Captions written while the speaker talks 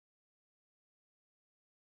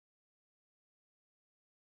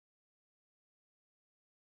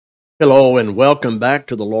Hello and welcome back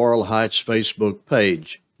to the Laurel Heights Facebook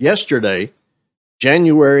page. Yesterday,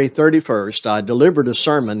 January 31st, I delivered a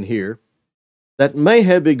sermon here that may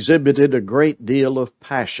have exhibited a great deal of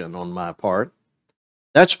passion on my part.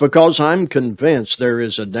 That's because I'm convinced there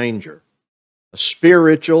is a danger, a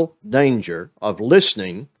spiritual danger of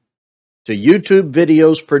listening to YouTube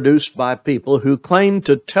videos produced by people who claim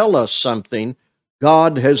to tell us something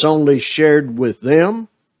God has only shared with them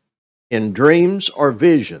in dreams or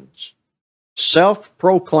visions.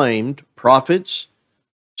 Self-proclaimed prophets,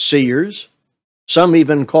 seers, some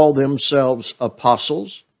even call themselves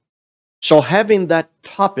apostles. So having that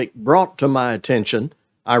topic brought to my attention,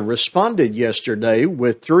 I responded yesterday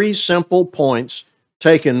with 3 simple points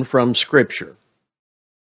taken from Scripture.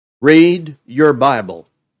 Read your Bible.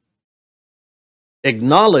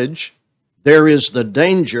 Acknowledge there is the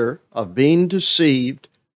danger of being deceived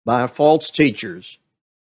by false teachers.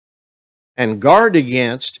 And guard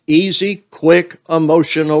against easy, quick,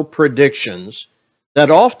 emotional predictions that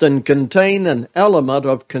often contain an element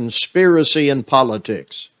of conspiracy and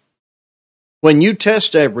politics. When you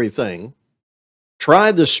test everything,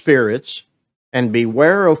 try the spirits, and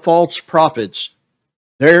beware of false prophets,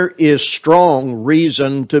 there is strong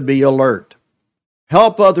reason to be alert.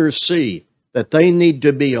 Help others see that they need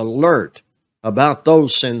to be alert about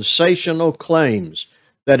those sensational claims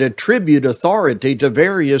that attribute authority to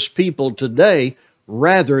various people today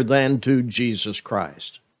rather than to Jesus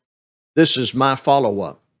Christ. This is my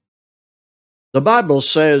follow-up. The Bible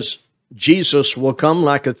says Jesus will come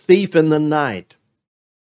like a thief in the night.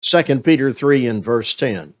 2 Peter 3 and verse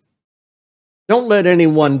 10. Don't let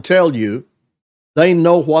anyone tell you they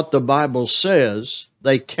know what the Bible says.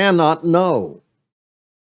 They cannot know.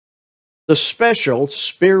 The special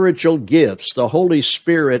spiritual gifts the Holy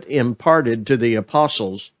Spirit imparted to the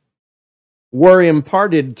apostles were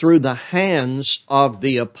imparted through the hands of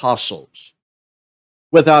the apostles,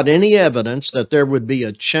 without any evidence that there would be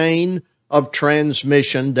a chain of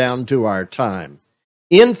transmission down to our time.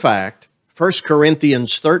 In fact, 1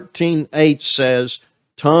 Corinthians 13:8 says,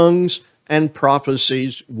 tongues and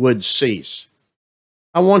prophecies would cease.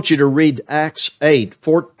 I want you to read Acts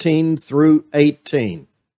 8:14 through 18.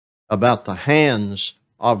 About the hands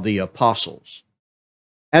of the apostles.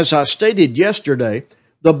 As I stated yesterday,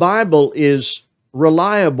 the Bible is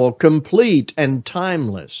reliable, complete, and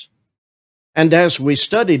timeless. And as we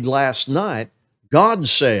studied last night, God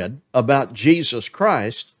said about Jesus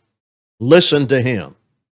Christ, listen to him.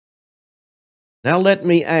 Now let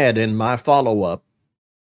me add in my follow-up,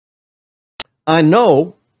 I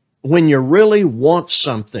know when you really want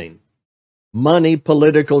something, money,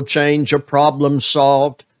 political change, a problem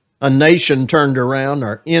solved, a nation turned around,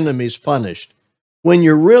 our enemies punished. When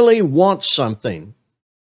you really want something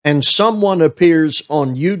and someone appears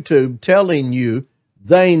on YouTube telling you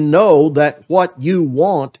they know that what you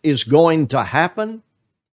want is going to happen,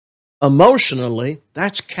 emotionally,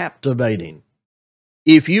 that's captivating.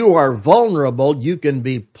 If you are vulnerable, you can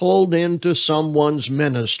be pulled into someone's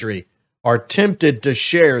ministry or tempted to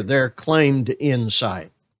share their claimed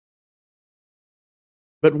insight.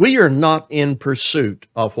 But we are not in pursuit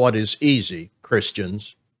of what is easy,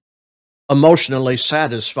 Christians, emotionally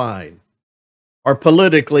satisfied, or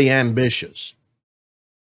politically ambitious.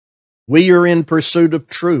 We are in pursuit of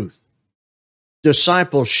truth,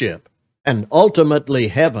 discipleship, and ultimately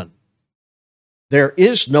heaven. There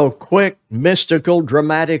is no quick, mystical,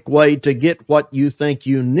 dramatic way to get what you think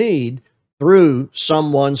you need through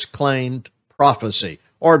someone's claimed prophecy,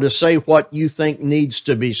 or to say what you think needs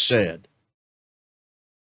to be said.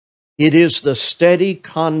 It is the steady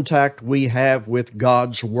contact we have with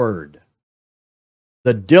God's Word,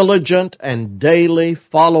 the diligent and daily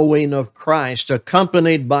following of Christ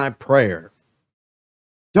accompanied by prayer.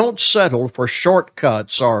 Don't settle for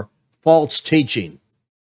shortcuts or false teaching.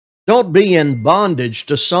 Don't be in bondage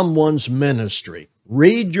to someone's ministry.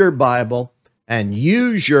 Read your Bible and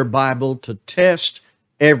use your Bible to test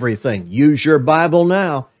everything. Use your Bible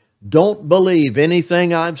now. Don't believe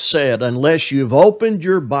anything I've said unless you've opened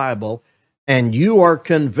your Bible and you are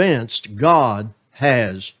convinced God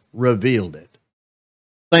has revealed it.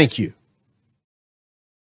 Thank you.